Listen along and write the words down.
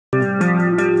Some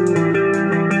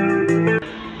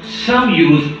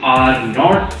youth are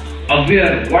not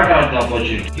aware what are the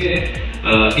opportunities.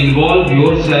 Involve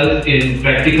yourself in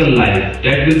practical life.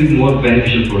 That will be more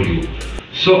beneficial for you.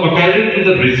 So according to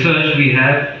the research we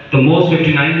have, the most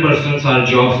 59% are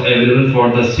jobs available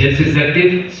for the sales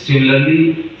executive.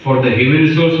 Similarly, for the human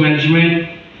resource management,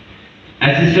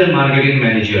 assistant marketing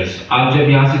managers, आप जब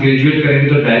यहाँ से graduate करेंगे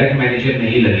तो direct manager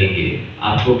नहीं लगेंगे,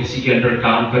 आपको किसी के अंडर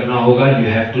काम करना होगा. You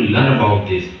have to learn about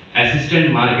this. Assistant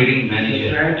marketing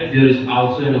manager, there is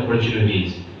also an opportunities.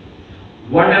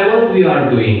 whatever we are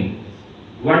doing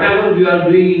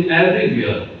in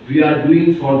everywhere, we are doing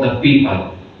for the people,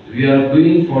 we are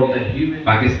doing for the human.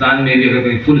 Pakistan में भी अगर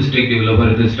कोई full stack developer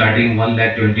है तो starting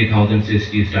 1,20,000 से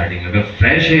इसकी starting. अगर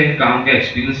fresh है, काम का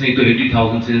एक्सपीरियंस नहीं तो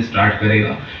 80,000 से स्टार्ट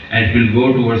करेगा and will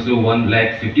go towards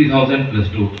 1,50,000 plus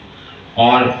 2.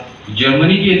 और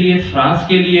जर्मनी के लिए, फ्रांस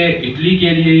के लिए, इटली के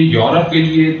लिए, यूरोप के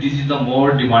लिए, this is the more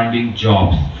demanding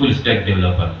jobs, full stack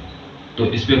developer. तो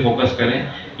इस पे फोकस करें.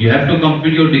 You have to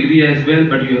complete your degree as well,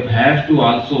 but you have to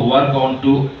also work on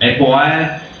to acquire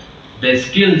the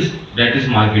skills that is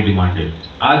market demanded.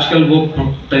 आजकल वो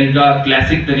तरीका,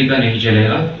 classic तरीका नहीं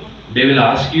चलेगा. They will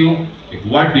ask you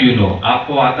what do you know,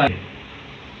 आपको आता है,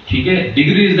 ठीक है.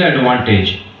 Degree is the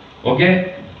advantage, okay,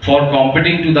 for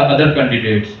competing to the other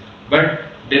candidates, but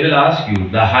they will ask you,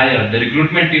 the higher, the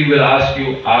recruitment team will ask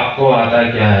you, आपको आता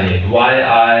क्या है, why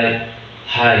I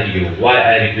hire you, why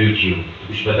I recruit you,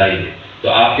 कुछ बताइए. तो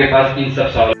आपके पास इन सब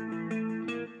सवाल